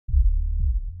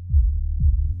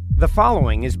The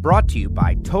following is brought to you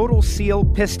by Total Seal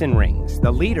Piston Rings,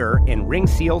 the leader in ring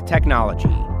seal technology.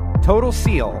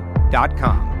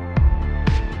 TotalSeal.com.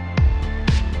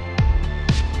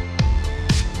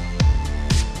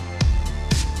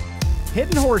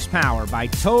 Hidden Horsepower by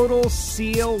Total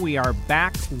Seal. We are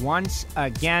back once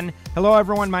again. Hello,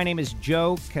 everyone. My name is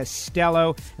Joe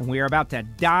Costello, and we are about to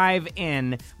dive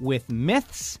in with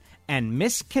myths and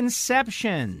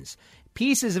misconceptions.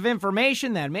 Pieces of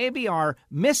information that maybe are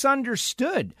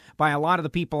misunderstood by a lot of the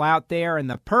people out there. And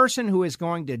the person who is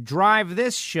going to drive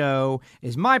this show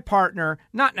is my partner,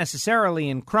 not necessarily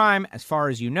in crime, as far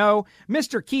as you know,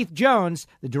 Mr. Keith Jones,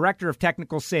 the Director of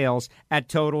Technical Sales at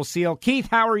Total Seal. Keith,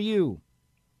 how are you?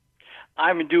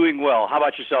 I'm doing well. How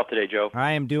about yourself today, Joe?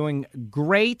 I am doing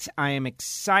great. I am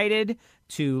excited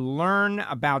to learn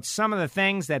about some of the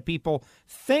things that people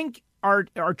think are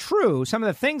true, some of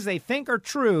the things they think are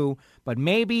true, but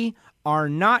maybe are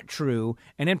not true.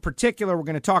 And in particular, we're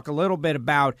going to talk a little bit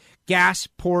about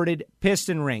gas-ported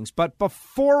piston rings. But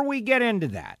before we get into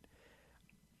that,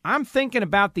 I'm thinking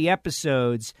about the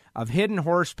episodes of Hidden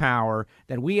Horsepower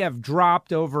that we have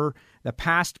dropped over the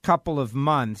past couple of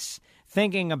months,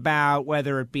 thinking about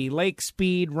whether it be Lake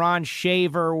Speed, Ron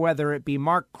Shaver, whether it be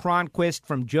Mark Cronquist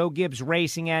from Joe Gibbs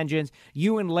Racing Engines,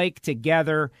 you and Lake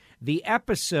together, the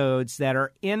episodes that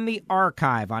are in the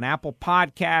archive on Apple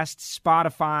Podcasts,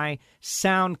 Spotify,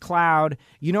 SoundCloud.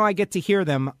 You know, I get to hear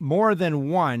them more than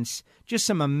once. Just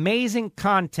some amazing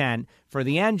content for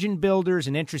the engine builders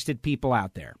and interested people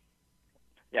out there.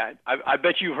 Yeah, I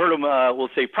bet you've heard them, we'll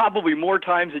say, probably more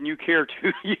times than you care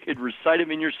to. You could recite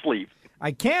them in your sleep.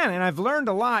 I can, and I've learned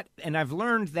a lot, and I've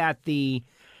learned that the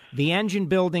engine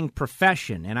building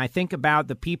profession, and I think about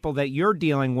the people that you're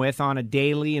dealing with on a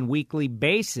daily and weekly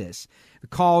basis, the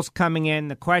calls coming in,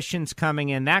 the questions coming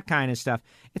in, that kind of stuff.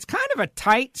 It's kind of a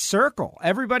tight circle.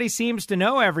 Everybody seems to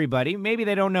know everybody. Maybe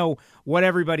they don't know what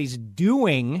everybody's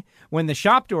doing when the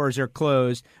shop doors are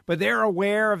closed, but they're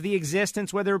aware of the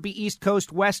existence, whether it be East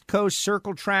Coast, West Coast,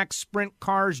 circle tracks, sprint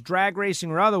cars, drag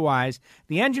racing, or otherwise.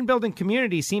 The engine building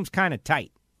community seems kind of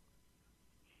tight.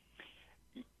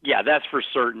 Yeah, that's for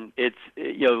certain. It's,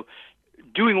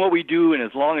 doing what we do, and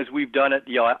as long as we've done it,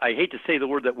 I hate to say the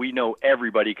word that we know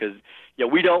everybody, because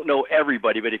we don't know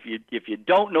everybody, but if you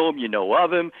don't know him, you know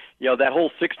of him. That whole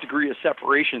 6 degree of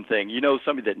separation thing. You know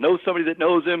somebody that knows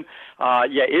him.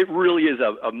 It really is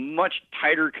a much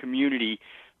tighter community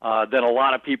than a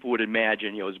lot of people would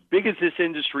imagine. As big as this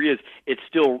industry is, it's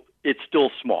still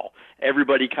small.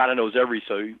 Everybody kind of knows everybody.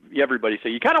 So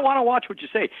you kind of want to watch what you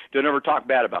say. Don't ever talk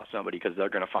bad about somebody, because they're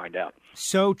going to find out.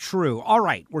 So true. All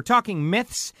right, we're talking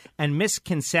myths and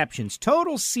misconceptions.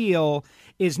 Total Seal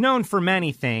is known for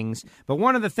many things, but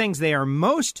one of the things they are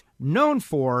most known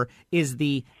for is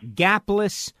the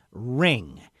gapless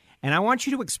ring. And I want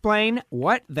you to explain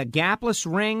what the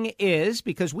gapless ring is,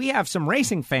 because we have some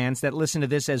racing fans that listen to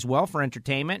this as well for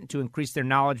entertainment and to increase their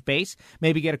knowledge base,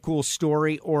 maybe get a cool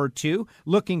story or two,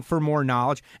 looking for more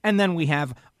knowledge. And then we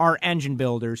have our engine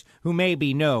builders who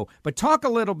maybe know. But talk a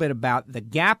little bit about the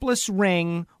gapless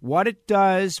ring, what it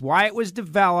does, why it was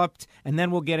developed, and then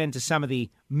we'll get into some of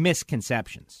the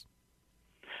misconceptions.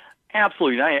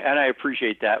 Absolutely, and I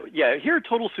appreciate that. Yeah, here at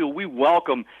Total Seal, we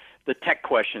welcome the tech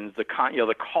questions, the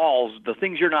calls, the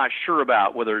things you're not sure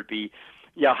about, whether it be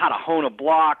how to hone a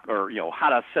block or how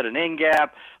to set an end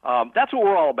gap. That's what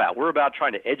we're all about. We're about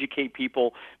trying to educate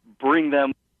people, bring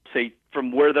them, say,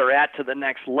 from where they're at to the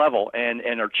next level, and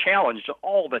are challenged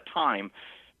all the time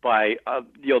by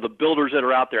the builders that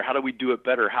are out there. How do we do it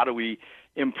better? How do we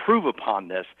improve upon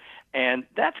this? And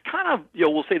that's kind of,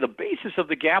 we'll say, the basis of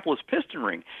the gapless piston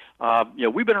ring.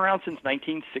 We've been around since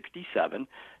 1967.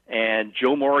 And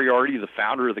Joe Moriarty, the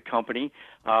founder of the company,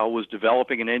 was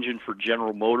developing an engine for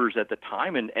General Motors at the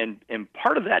time, and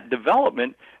part of that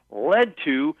development led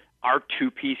to our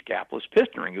two-piece gapless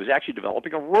piston ring. He was actually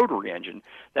developing a rotary engine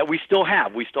that we still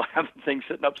have. We still have the thing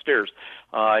sitting upstairs.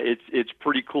 It's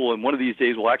pretty cool, and one of these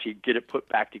days we'll actually get it put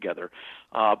back together.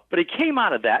 But it came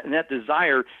out of that, and that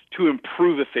desire to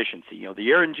improve efficiency. The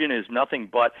air engine is nothing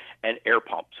but an air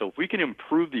pump. So if we can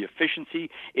improve the efficiency,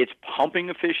 its pumping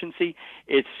efficiency,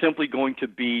 it's simply going to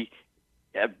be,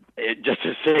 just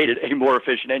to say it, a more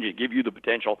efficient engine, give you the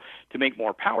potential to make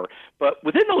more power. But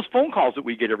within those phone calls that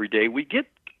we get every day, we get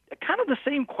kind of the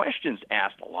same questions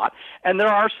asked a lot. And there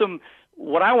are some,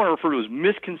 what I want to refer to as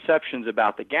misconceptions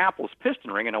about the gapless piston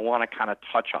ring, and I want to kind of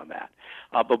touch on that.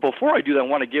 But before I do that, I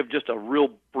want to give just a real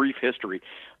brief history.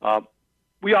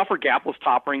 We offer gapless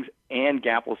top rings and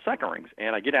gapless second rings,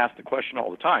 and I get asked the question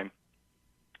all the time,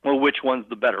 Well, which one's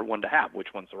the better one to have?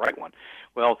 Which one's the right one?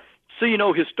 Well, so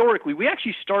historically, we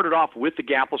actually started off with the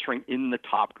gapless ring in the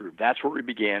top groove. That's where we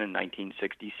began in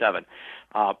 1967.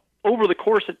 Over the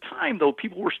course of time, though,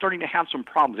 people were starting to have some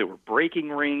problems. They were breaking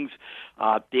rings,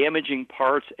 damaging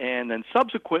parts, and then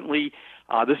subsequently,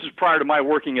 this is prior to my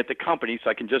working at the company, so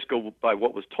I can just go by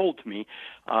what was told to me,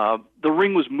 the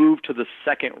ring was moved to the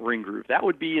second ring groove. That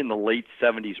would be in the late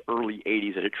 70s, early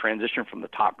 80s. It had transitioned from the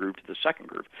top groove to the second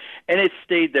groove, and it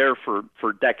stayed there for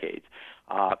decades.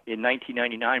 In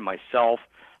 1999, myself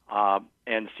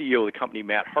and the CEO of the company,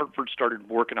 Matt Hartford, started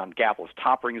working on gapless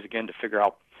top rings again to figure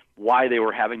out why they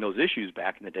were having those issues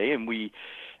back in the day. And we,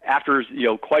 after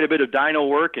quite a bit of dyno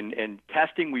work and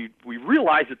testing, we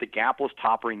realized that the gapless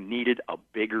top ring needed a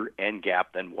bigger end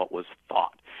gap than what was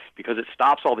thought. Because it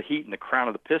stops all the heat in the crown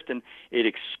of the piston, it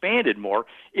expanded more,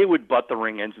 it would butt the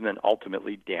ring ends and then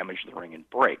ultimately damage the ring and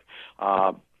break.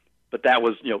 But that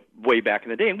was, way back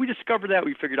in the day. And we discovered that.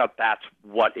 We figured out that's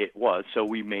what it was. So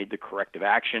we made the corrective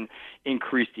action,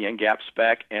 increased the end gap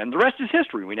spec, and the rest is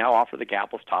history. We now offer the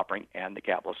gapless top ring and the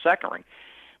gapless second ring.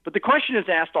 But the question is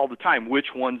asked all the time,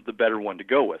 which one's the better one to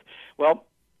go with? Well,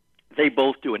 they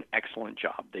both do an excellent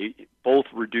job. They both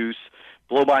reduce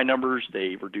blow-by numbers.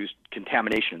 They reduce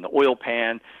contamination in the oil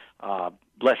pan,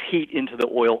 less heat into the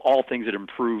oil, all things that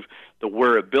improve the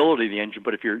wearability of the engine.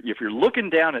 But if you're looking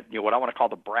down at what I want to call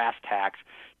the brass tacks,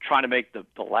 trying to make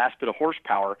the last bit of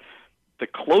horsepower, the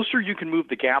closer you can move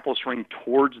the gapless ring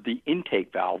towards the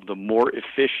intake valve, the more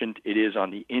efficient it is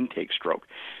on the intake stroke.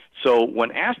 So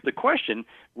when asked the question,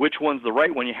 which one's the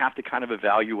right one, you have to kind of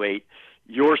evaluate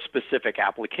your specific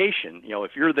application.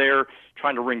 If you're there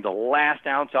trying to wring the last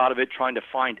ounce out of it, trying to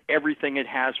find everything it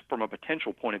has from a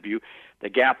potential point of view, the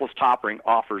gapless top ring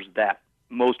offers that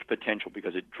most potential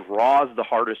because it draws the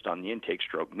hardest on the intake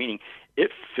stroke, meaning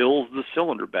it fills the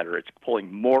cylinder better. It's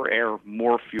pulling more air,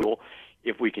 more fuel.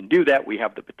 If we can do that, we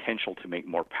have the potential to make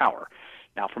more power.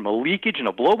 Now, from a leakage and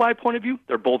a blow-by point of view,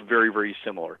 they're both very, very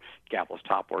similar, gapless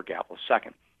top or gapless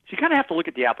second. So you kind of have to look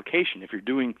at the application. If you're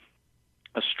doing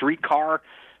a street car,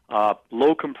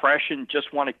 low compression,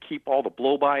 just want to keep all the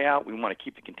blow-by out, we want to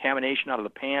keep the contamination out of the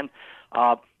pan,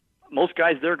 most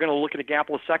guys, they're going to look at a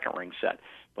gapless second ring set.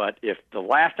 But if the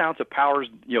last ounce of power is,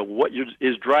 what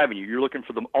is driving you, you're looking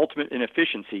for the ultimate in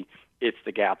efficiency, it's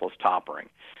the gapless top ring.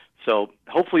 So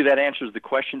hopefully that answers the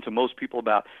question to most people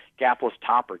about gapless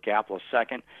top or gapless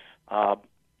second.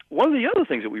 One of the other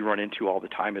things that we run into all the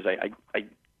time is I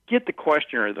get the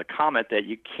question or the comment that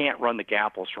you can't run the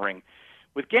gapless ring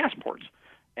with gas ports.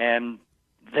 And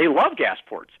they love gas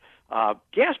ports.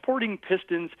 Gas porting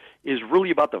pistons is really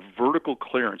about the vertical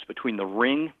clearance between the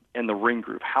ring and the ring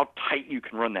groove, how tight you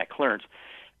can run that clearance.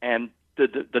 And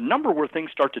the number where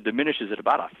things start to diminish is at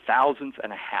about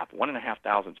 1.5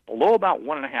 thousandths. Below about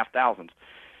 1.5 thousandths,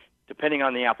 depending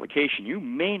on the application, you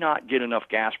may not get enough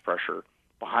gas pressure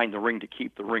behind the ring to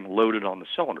keep the ring loaded on the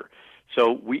cylinder.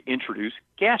 So we introduce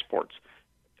gas ports,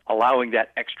 allowing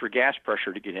that extra gas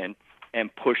pressure to get in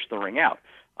and push the ring out.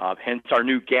 Hence our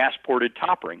new gas-ported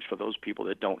top rings. For those people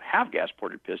that don't have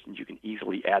gas-ported pistons, you can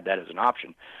easily add that as an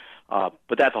option.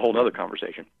 But that's a whole other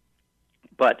conversation.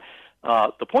 But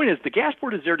the point is the gas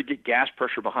port is there to get gas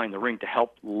pressure behind the ring to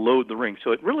help load the ring.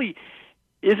 So it really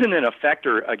isn't an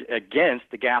effector against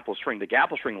the gapless ring. The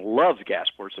gapless ring loves gas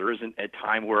ports. There isn't a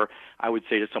time where I would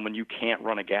say to someone, you can't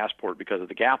run a gas port because of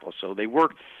the gapless. So they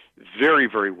work very,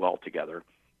 very well together.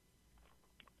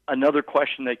 Another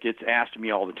question that gets asked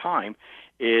me all the time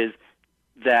is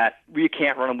that you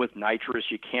can't run them with nitrous,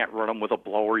 you can't run them with a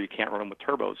blower, you can't run them with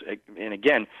turbos. And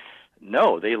again,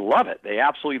 no, they love it. They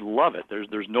absolutely love it.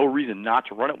 There's no reason not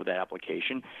to run it with that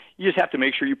application. You just have to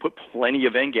make sure you put plenty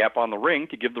of end gap on the ring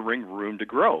to give the ring room to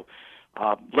grow.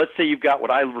 Let's say you've got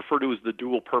what I refer to as the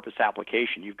dual-purpose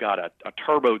application. You've got a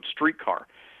turboed street car.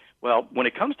 Well, when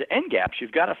it comes to end gaps,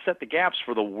 you've got to set the gaps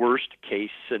for the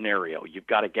worst-case scenario. You've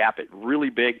got to gap it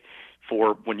really big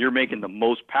for when you're making the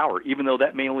most power, even though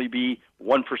that may only be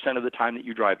 1% of the time that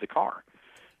you drive the car.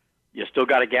 You still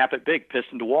got to gap it big.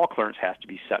 Piston-to-wall clearance has to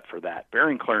be set for that.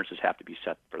 Bearing clearances have to be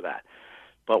set for that.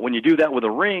 But when you do that with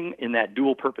a ring in that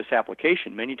dual-purpose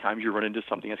application, many times you run into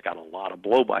something that's got a lot of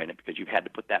blow-by in it because you've had to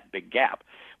put that big gap.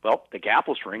 Well, the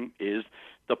gapless ring is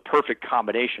the perfect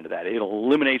combination of that. It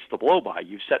eliminates the blow-by.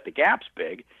 You've set the gaps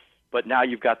big, but now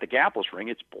you've got the gapless ring.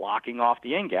 It's blocking off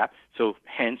the end gap, so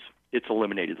hence it's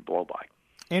eliminated the blow-by.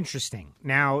 Interesting.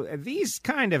 Now, these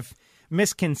kind of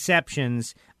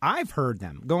misconceptions, I've heard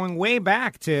them going way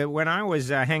back to when I was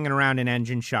hanging around an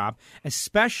engine shop,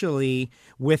 especially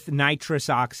with nitrous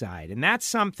oxide. And that's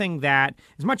something that,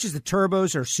 as much as the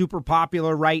turbos are super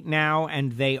popular right now,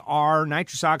 and they are,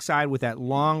 nitrous oxide with that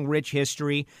long, rich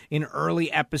history. In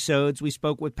early episodes, we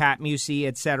spoke with Pat Musey,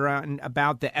 et cetera, and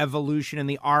about the evolution and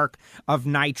the arc of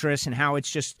nitrous and how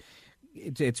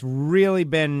it's really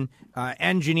been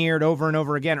engineered over and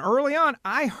over again. Early on,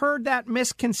 I heard that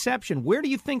misconception. Where do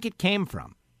you think it came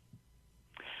from?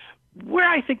 Where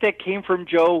I think that came from,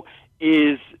 Joe,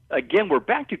 is, again, we're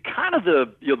back to kind of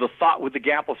the thought with the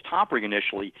gapless top ring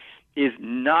initially, is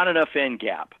not enough end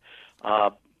gap.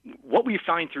 What we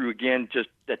find through, again, just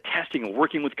the testing and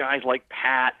working with guys like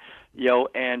Pat,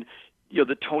 and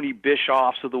the Tony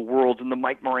Bischoffs of the world and the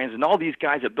Mike Morans and all these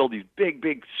guys that build these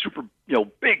big, super,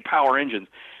 big power engines,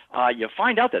 you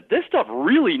find out that this stuff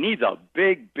really needs a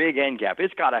big end gap.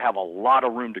 It's got to have a lot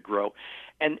of room to grow.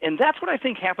 And that's what I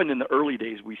think happened in the early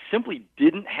days. We simply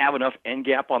didn't have enough end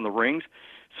gap on the rings,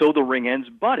 so the ring ends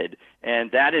butted. And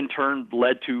that in turn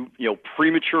led to,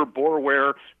 premature bore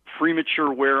wear,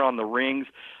 premature wear on the rings.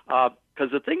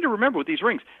 Because the thing to remember with these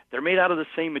rings, they're made out of the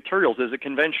same materials as a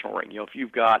conventional ring. If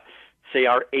you've got, say,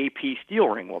 our AP steel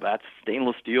ring, well, that's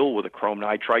stainless steel with a chrome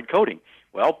nitride coating.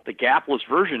 Well, the gapless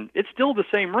version, it's still the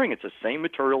same ring. It's the same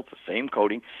material. It's the same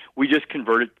coating. We just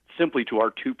converted simply to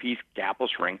our two-piece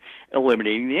gapless ring,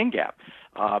 eliminating the end gap.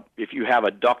 If you have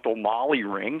a ductile moly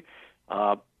ring,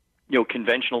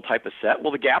 conventional type of set,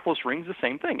 well, the gapless ring's the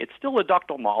same thing. It's still a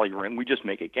ductile moly ring. We just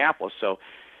make it gapless. So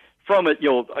from it,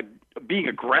 being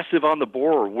aggressive on the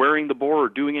bore or wearing the bore or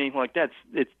doing anything like that,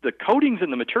 it's the coatings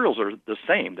and the materials are the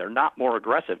same. They're not more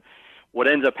aggressive. What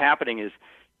ends up happening is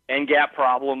end gap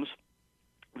problems.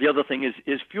 The other thing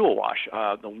is fuel wash.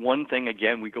 The one thing,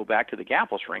 again, we go back to the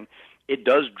gapless ring, it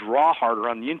does draw harder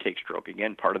on the intake stroke.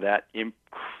 Again, part of that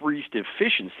increased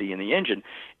efficiency in the engine.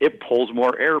 It pulls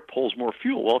more air, pulls more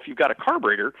fuel. Well, if you've got a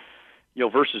carburetor,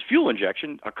 versus fuel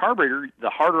injection, a carburetor, the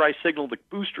harder I signal the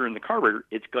booster in the carburetor,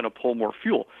 it's going to pull more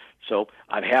fuel. So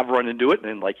I have run into it,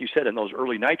 and like you said, in those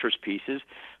early nitrous pieces,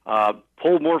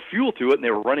 pulled more fuel through it, and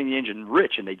they were running the engine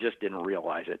rich, and they just didn't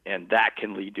realize it. And that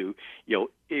can lead to,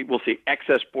 we'll see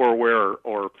excess bore wear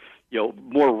or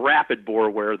more rapid bore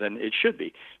wear than it should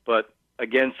be. But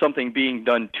again, something being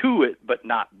done to it, but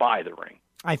not by the ring.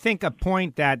 I think a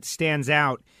point that stands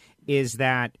out is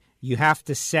that you have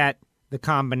to set the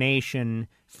combination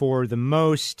for the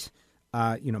most,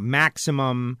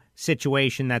 maximum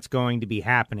situation that's going to be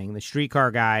happening. The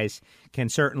streetcar guys can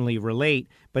certainly relate,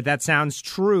 but that sounds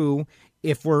true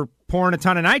if we're pouring a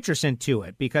ton of nitrous into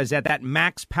it, because at that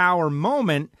max power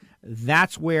moment,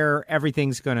 that's where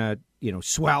everything's going to,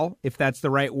 swell, if that's the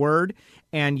right word,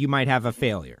 and you might have a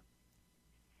failure.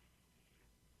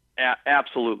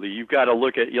 Absolutely. You've got to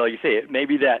look at, like you say,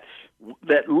 maybe that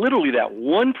literally that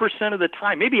 1% of the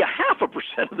time, maybe a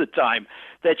 0.5% of the time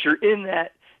that you're in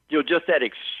that, just that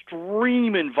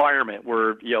extreme environment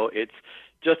where, it's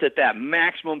just at that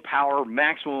maximum power,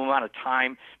 maximum amount of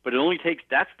time, but it only takes,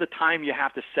 that's the time you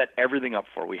have to set everything up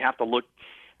for. We have to look,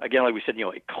 again, like we said,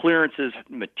 clearances,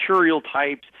 material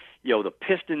types, the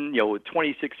piston,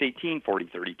 2618,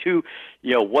 4032,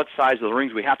 what size of the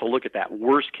rings. We have to look at that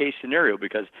worst case scenario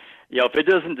because, if it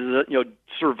doesn't,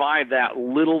 survive that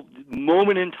little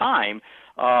moment in time,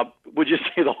 we'll just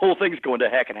say the whole thing's going to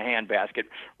heck in a handbasket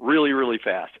really, really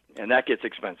fast, and that gets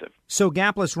expensive. So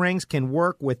gapless rings can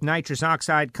work with nitrous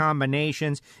oxide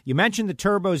combinations. You mentioned the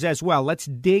turbos as well. Let's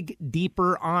dig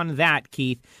deeper on that,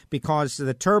 Keith, because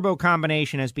the turbo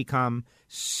combination has become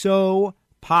so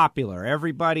popular.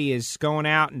 Everybody is going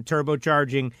out and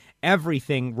turbocharging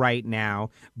everything right now.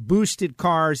 Boosted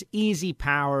cars, easy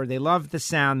power. They love the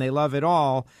sound. They love it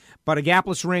all. But a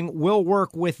gapless ring will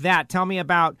work with that. Tell me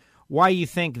about why you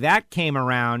think that came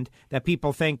around, that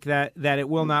people think that it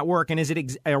will not work. And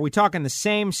are we talking the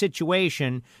same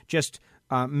situation, just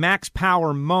max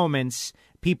power moments,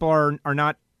 people are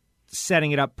not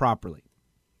setting it up properly?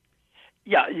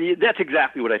 Yeah, that's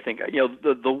exactly what I think.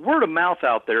 The word of mouth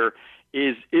out there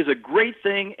is a great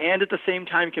thing, and at the same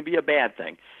time can be a bad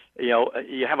thing.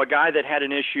 You have a guy that had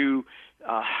an issue,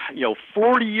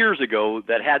 40 years ago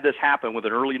that had this happen with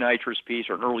an early nitrous piece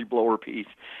or an early blower piece.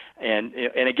 And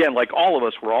again, like all of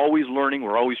us, we're always learning.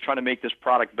 We're always trying to make this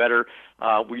product better.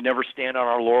 We never stand on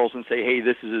our laurels and say, hey,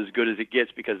 this is as good as it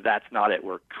gets, because that's not it.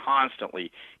 We're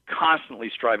constantly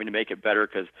striving to make it better,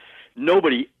 because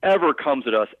nobody ever comes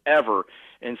at us ever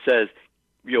and says,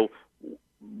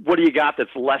 what do you got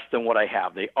that's less than what I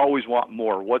have? They always want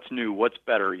more. What's new? What's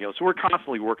better? So we're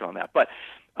constantly working on that. But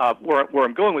where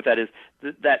I'm going with that is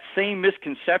that same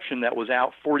misconception that was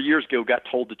out 40 years ago got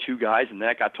told to 2 guys, and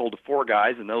that got told to 4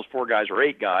 guys, and those 4 guys are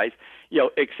 8 guys,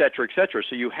 et cetera, et cetera.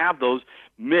 So you have those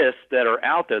myths that are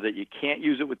out there that you can't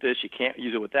use it with this, you can't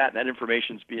use it with that, and that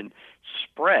information's being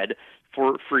spread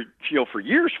for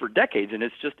years, for decades, and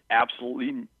it's just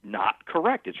absolutely not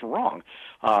correct. It's wrong.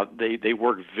 They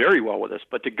work very well with us.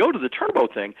 But to go to the turbo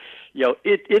thing,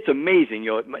 it's amazing.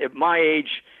 At my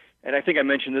age, and I think I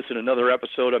mentioned this in another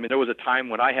episode. I mean, there was a time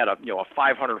when I had a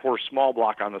 500 horse small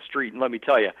block on the street, and let me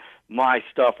tell you, my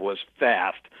stuff was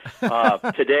fast.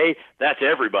 Today, that's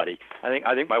everybody. I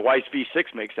think my wife's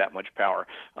V6 makes that much power.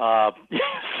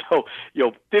 So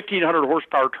 1,500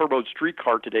 horsepower turbo street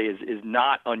car today is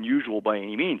not unusual by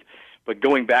any means. But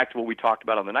going back to what we talked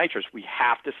about on the nitrous, we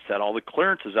have to set all the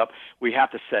clearances up. We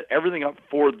have to set everything up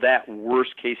for that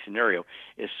worst-case scenario,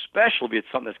 especially if it's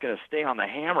something that's going to stay on the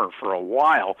hammer for a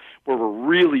while, where we're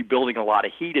really building a lot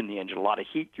of heat in the engine, a lot of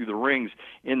heat through the rings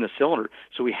in the cylinder.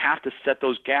 So we have to set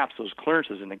those gaps, those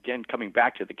clearances. And again, coming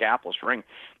back to the gapless ring,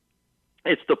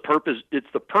 it's the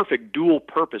perfect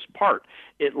dual-purpose part.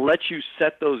 It lets you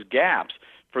set those gaps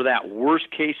for that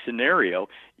worst-case scenario.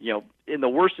 In the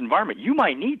worst environment, you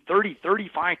might need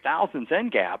 35 thousandths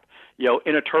end gap,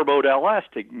 in a turboed LS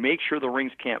to make sure the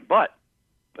rings can't butt.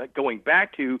 But going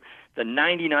back to the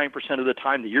 99% of the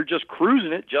time that you're just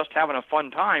cruising it, just having a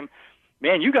fun time,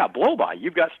 man, you got blow-by.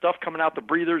 You've got stuff coming out the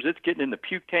breathers. It's getting in the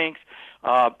puke tanks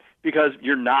because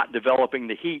you're not developing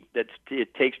the heat that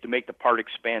it takes to make the part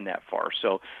expand that far.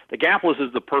 So the gapless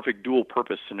is the perfect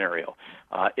dual-purpose scenario.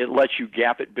 It lets you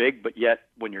gap it big, but yet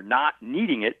when you're not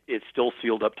needing it, it's still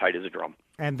sealed up tight as a drum.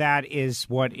 And that is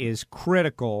what is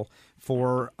critical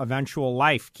for eventual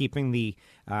life, keeping the,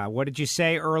 what did you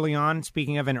say early on,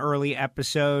 speaking of an early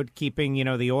episode, keeping,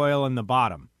 the oil in the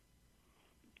bottom?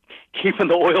 Keeping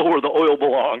the oil where the oil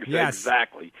belongs. Yes.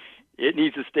 Exactly. It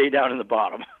needs to stay down in the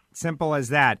bottom. Simple as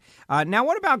that. Now,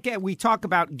 what about, we talk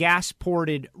about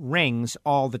gas-ported rings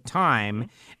all the time,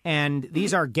 and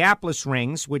these are gapless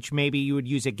rings, which maybe you would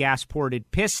use a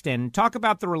gas-ported piston. Talk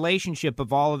about the relationship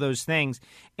of all of those things.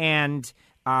 And,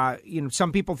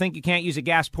 some people think you can't use a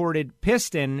gas-ported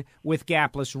piston with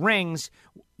gapless rings.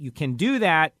 You can do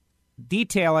that,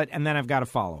 detail it, and then I've got a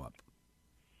follow-up.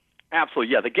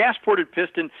 Absolutely, yeah. The gas-ported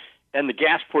piston and the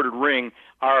gas-ported ring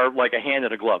are like a hand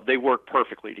and a glove. They work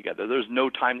perfectly together. There's no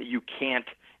time that you can't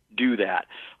do that.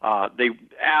 They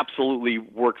absolutely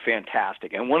work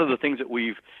fantastic. And one of the things that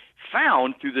we've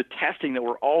found through the testing that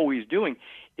we're always doing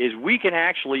is we can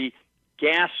actually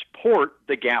gas port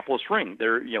the gapless ring.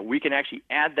 We can actually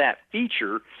add that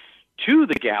feature to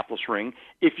the gapless ring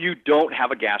if you don't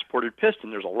have a gas-ported piston.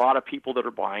 There's a lot of people that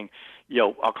are buying,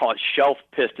 I'll call it shelf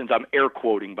pistons, I'm air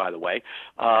quoting, by the way,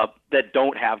 that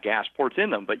don't have gas ports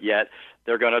in them, but yet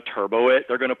they're going to turbo it.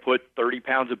 They're going to put 30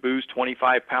 pounds of boost,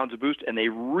 25 pounds of boost, and they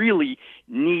really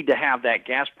need to have that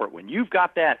gas port. When you've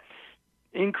got that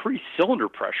increased cylinder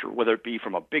pressure, whether it be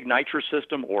from a big nitrous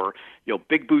system or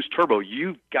big boost turbo,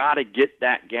 you've got to get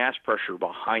that gas pressure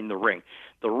behind the ring.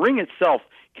 The ring itself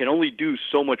can only do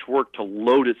so much work to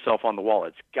load itself on the wall.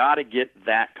 It's got to get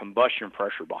that combustion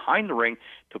pressure behind the ring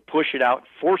to push it out,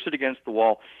 force it against the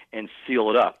wall, and seal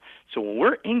it up. So when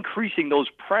we're increasing those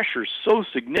pressures so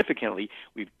significantly,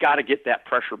 we've got to get that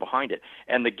pressure behind it.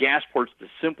 And the gas port's the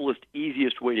simplest,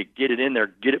 easiest way to get it in there,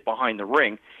 get it behind the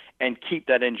ring, and keep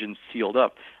that engine sealed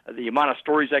up. The amount of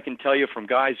stories I can tell you from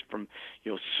guys from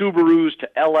Subarus to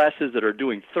LSs that are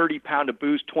doing 30 pound of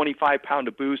boost, 25 pound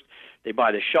of boost, they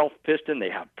buy the shelf piston, they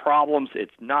have problems,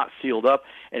 it's not sealed up,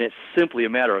 and it's simply a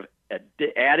matter of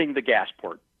adding the gas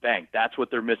port. Bang, that's what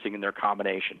they're missing in their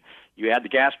combination. You add the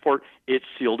gas port, it's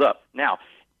sealed up. Now,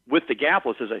 with the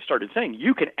gapless, as I started saying,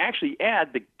 you can actually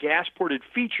add the gas-ported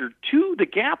feature to the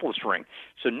gapless ring.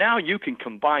 So now you can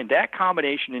combine that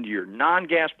combination into your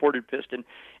non-gas-ported piston,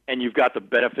 and you've got the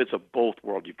benefits of both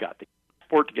worlds. You've got the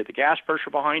port to get the gas pressure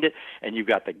behind it, and you've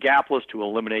got the gapless to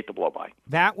eliminate the blow-by.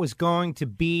 That was going to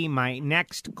be my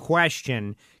next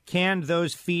question. Can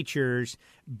those features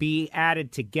be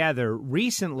added together?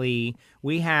 Recently,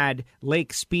 we had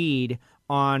Lake Speed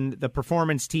on the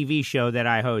performance TV show that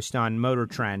I host on Motor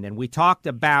Trend, and we talked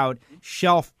about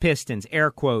shelf pistons,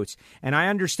 air quotes. And I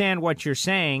understand what you're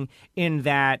saying in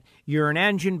that you're an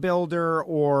engine builder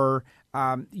or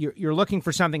you're looking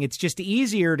for something. It's just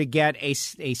easier to get a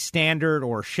standard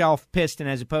or shelf piston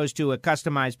as opposed to a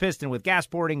customized piston. With gas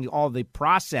porting, all the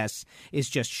process is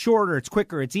just shorter, it's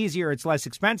quicker, it's easier, it's less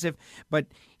expensive. But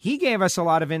he gave us a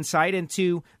lot of insight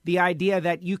into the idea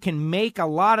that you can make a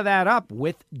lot of that up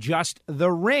with just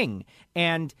the ring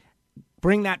and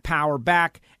bring that power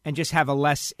back and just have a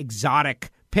less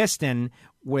exotic piston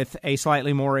with a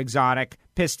slightly more exotic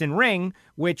piston ring,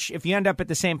 which if you end up at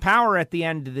the same power at the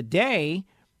end of the day,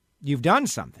 you've done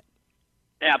something.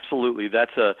 Absolutely.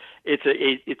 It's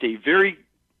a very,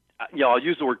 I'll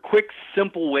use the word quick,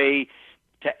 simple way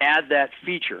to add that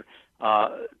feature.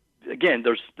 Again,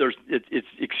 it's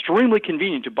extremely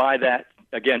convenient to buy that,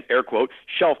 again, air quote,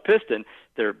 shelf piston.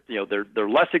 They're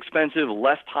less expensive,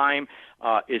 less time,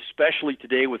 especially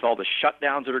today with all the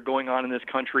shutdowns that are going on in this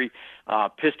country.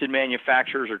 Piston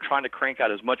manufacturers are trying to crank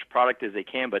out as much product as they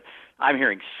can, but I'm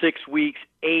hearing 6 weeks,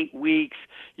 8 weeks.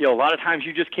 A lot of times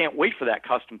you just can't wait for that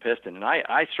custom piston, and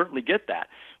I certainly get that.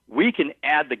 We can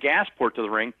add the gas port to the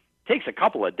ring. Takes a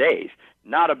couple of days,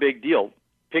 not a big deal.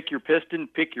 Pick your piston,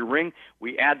 pick your ring.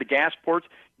 We add the gas ports.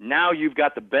 Now you've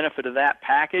got the benefit of that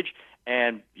package,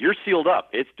 and you're sealed up.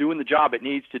 It's doing the job it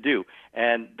needs to do.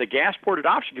 And the gas-ported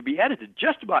option can be added to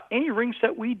just about any ring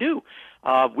set we do.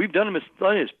 We've done them as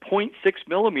 0.6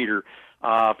 millimeter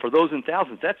for those in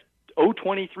thousands. That's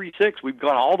 0.236. We've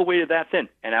gone all the way to that thin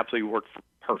and absolutely worked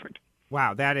perfect.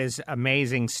 Wow, that is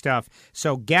amazing stuff.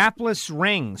 So gapless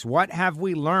rings, what have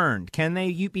we learned? Can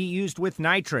they be used with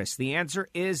nitrous? The answer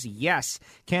is yes.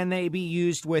 Can they be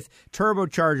used with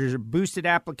turbochargers or boosted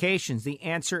applications? The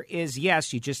answer is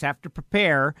yes. You just have to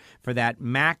prepare for that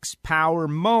max power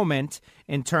moment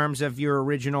in terms of your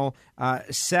original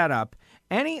setup.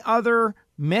 Any other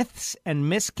myths and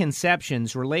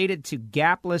misconceptions related to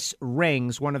gapless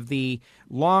rings, one of the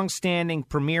long-standing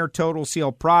premier Total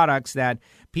Seal products that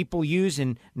people use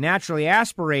in naturally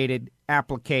aspirated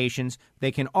applications,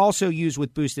 they can also use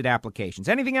with boosted applications?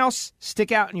 Anything else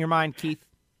stick out in your mind, Keith?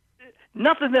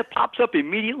 Nothing that pops up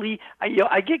immediately.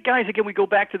 I get guys, again, we go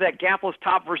back to that gapless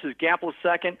top versus gapless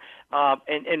second,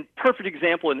 and perfect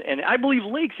example, and I believe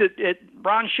Lake's at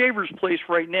Ron Shaver's place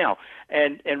right now,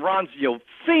 and Ron's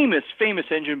famous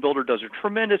engine builder, does a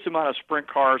tremendous amount of sprint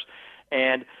cars,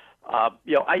 and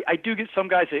I do get some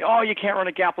guys say, oh, you can't run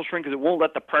a gapless ring because it won't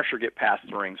let the pressure get past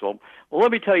the rings. Well,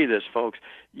 let me tell you this, folks.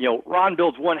 Ron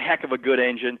builds one heck of a good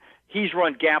engine. He's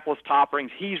run gapless top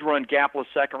rings. He's run gapless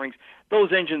second rings.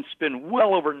 Those engines spin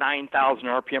well over 9,000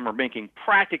 RPM, are making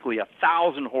practically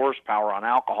 1,000 horsepower on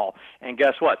alcohol. And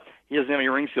guess what? He doesn't have any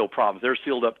ring seal problems. They're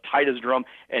sealed up tight as a drum,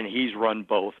 and he's run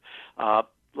both. A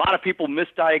lot of people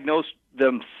misdiagnose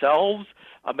themselves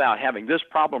about having this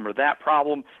problem or that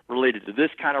problem related to this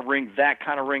kind of ring, that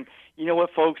kind of ring. You know what,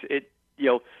 folks?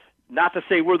 Not to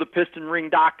say we're the piston ring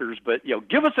doctors, but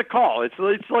give us a call.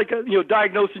 It's like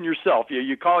diagnosing yourself.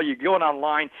 You call, you're going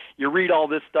online, you read all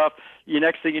this stuff.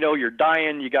 Next thing you know, you're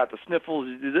dying. You got the sniffles.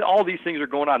 All these things are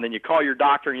going on. Then you call your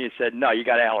doctor and you said, no, you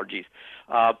got allergies.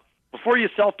 Before you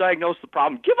self-diagnose the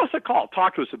problem, give us a call.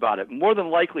 Talk to us about it. More than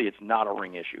likely, it's not a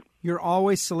ring issue. You're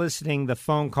always soliciting the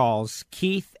phone calls.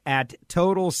 Keith at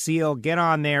Total Seal. Get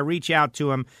on there. Reach out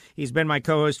to him. He's been my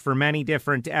co-host for many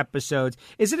different episodes.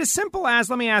 Is it as simple as,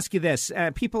 let me ask you this,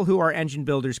 people who are engine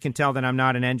builders can tell that I'm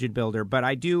not an engine builder, but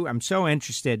I'm so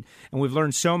interested, and we've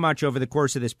learned so much over the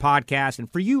course of this podcast.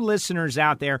 And for you listeners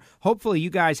out there, hopefully you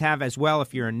guys have as well.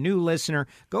 If you're a new listener,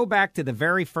 go back to the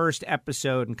very first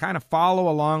episode and kind of follow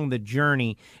along the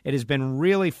journey. It has been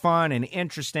really fun and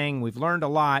interesting. We've learned a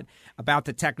lot about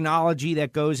the technology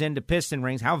that goes into piston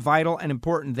rings, how vital and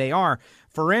important they are.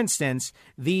 For instance,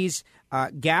 these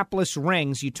gapless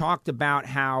rings, you talked about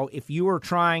how if you were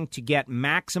trying to get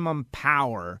maximum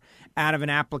power out of an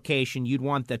application, you'd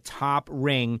want the top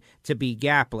ring to be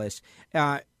gapless.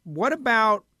 What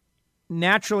about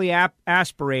naturally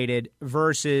aspirated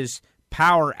versus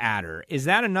power adder? Is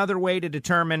that another way to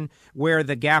determine where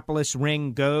the gapless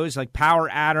ring goes? Like power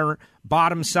adder,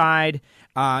 bottom side,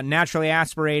 naturally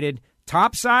aspirated,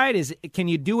 top side? Can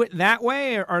you do it that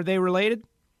way, or are they related?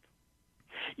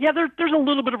 Yeah, there's a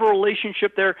little bit of a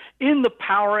relationship there. In the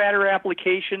power adder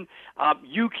application,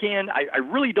 you can, I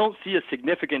really don't see a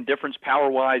significant difference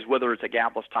power-wise, whether it's a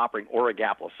gapless top ring or a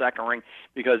gapless second ring,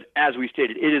 because as we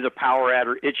stated, it is a power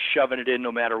adder. It's shoving it in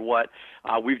no matter what.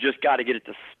 We've just got to get it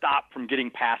to stop from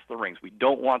getting past the rings. We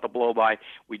don't want the blow-by.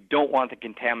 We don't want the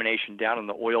contamination down in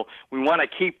the oil. We want to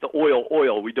keep the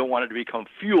oil. We don't want it to become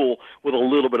fuel with a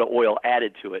little bit of oil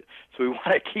added to it. So we want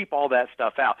to keep all that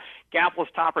stuff out. Gapless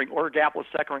top ring or gapless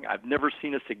second ring, I've never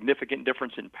seen a significant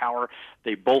difference in power.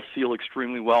 They both seal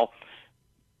extremely well.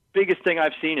 Biggest thing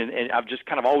I've seen, and I've just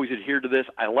kind of always adhered to this,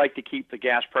 I like to keep the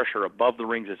gas pressure above the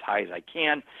rings as high as I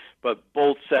can, but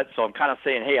both sets, so I'm kind of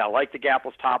saying, hey, I like the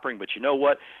gapless top ring, but you know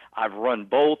what? I've run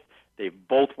both. They've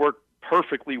both worked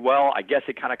perfectly well. I guess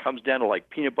it kind of comes down to like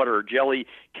peanut butter or jelly,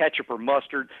 ketchup or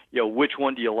mustard. Which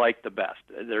one do you like the best?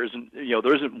 There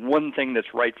isn't one thing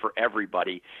that's right for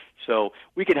everybody. So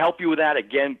we can help you with that.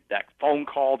 Again, that phone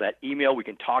call, that email, we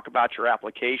can talk about your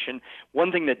application.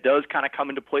 One thing that does kind of come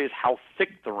into play is how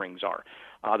thick the rings are.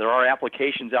 There are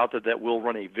applications out there that will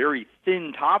run a very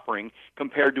thin top ring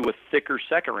compared to a thicker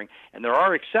second ring. And there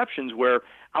are exceptions where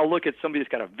I'll look at somebody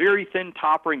that's got a very thin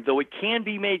top ring, though it can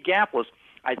be made gapless.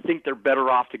 I think they're better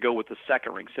off to go with the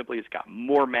second ring. Simply, it's got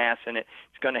more mass in it.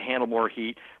 It's going to handle more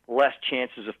heat, less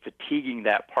chances of fatiguing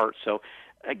that part. So,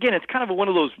 again, it's kind of one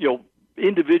of those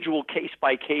individual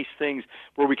case-by-case things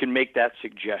where we can make that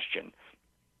suggestion.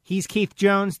 He's Keith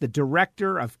Jones, the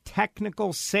Director of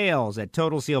Technical Sales at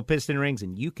Total Seal Piston Rings,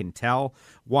 and you can tell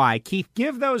why. Keith,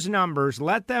 give those numbers.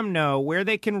 Let them know where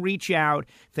they can reach out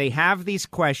if they have these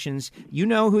questions. You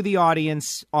know who the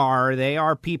audience are. They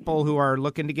are people who are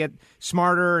looking to get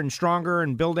smarter and stronger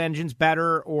and build engines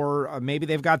better, or maybe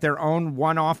they've got their own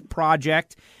one-off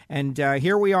project. And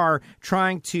here we are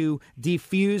trying to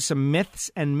defuse some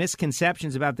myths and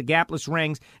misconceptions about the gapless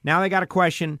rings. Now they got a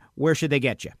question. Where should they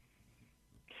get you?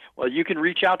 Well, you can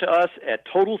reach out to us at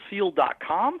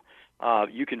TotalSeal.com.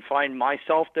 You can find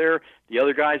myself there, the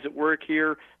other guys that work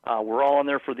here. We're all on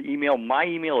there for the email. My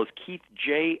email is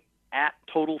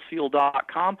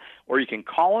KeithJ@TotalSeal.com, or you can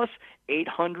call us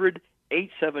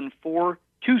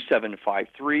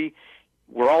 800-874-2753.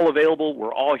 We're all available.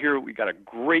 We're all here. We've got a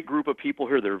great group of people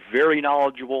here. They're very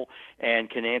knowledgeable and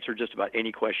can answer just about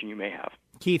any question you may have.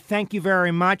 Keith, thank you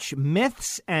very much.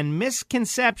 Myths and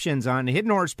misconceptions on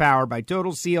Hidden Horsepower by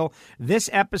Total Seal.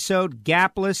 This episode,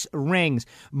 gapless rings.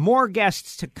 More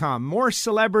guests to come, more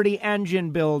celebrity engine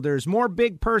builders, more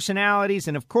big personalities,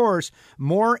 and, of course,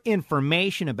 more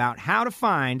information about how to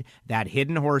find that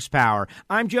hidden horsepower.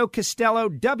 I'm Joe Costello,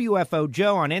 WFO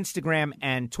Joe on Instagram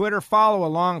and Twitter. Follow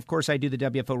along. Of course, I do the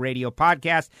WFO Radio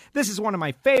podcast. This is one of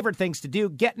my favorite things to do,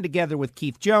 getting together with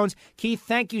Keith Jones. Keith,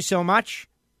 thank you so much.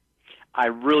 I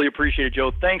really appreciate it,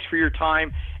 Joe. Thanks for your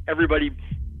time. Everybody,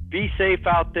 be safe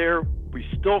out there. We're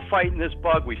still fighting this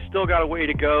bug. We still got a ways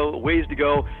to go.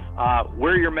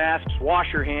 Wear your masks,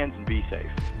 wash your hands, and be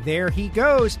safe. There he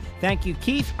goes. Thank you,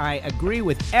 Keith. I agree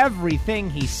with everything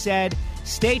he said.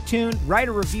 Stay tuned. Write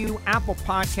a review, Apple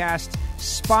Podcasts,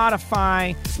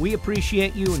 Spotify. We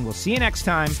appreciate you, and we'll see you next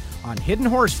time on Hidden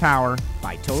Horsepower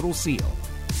by Total Seal.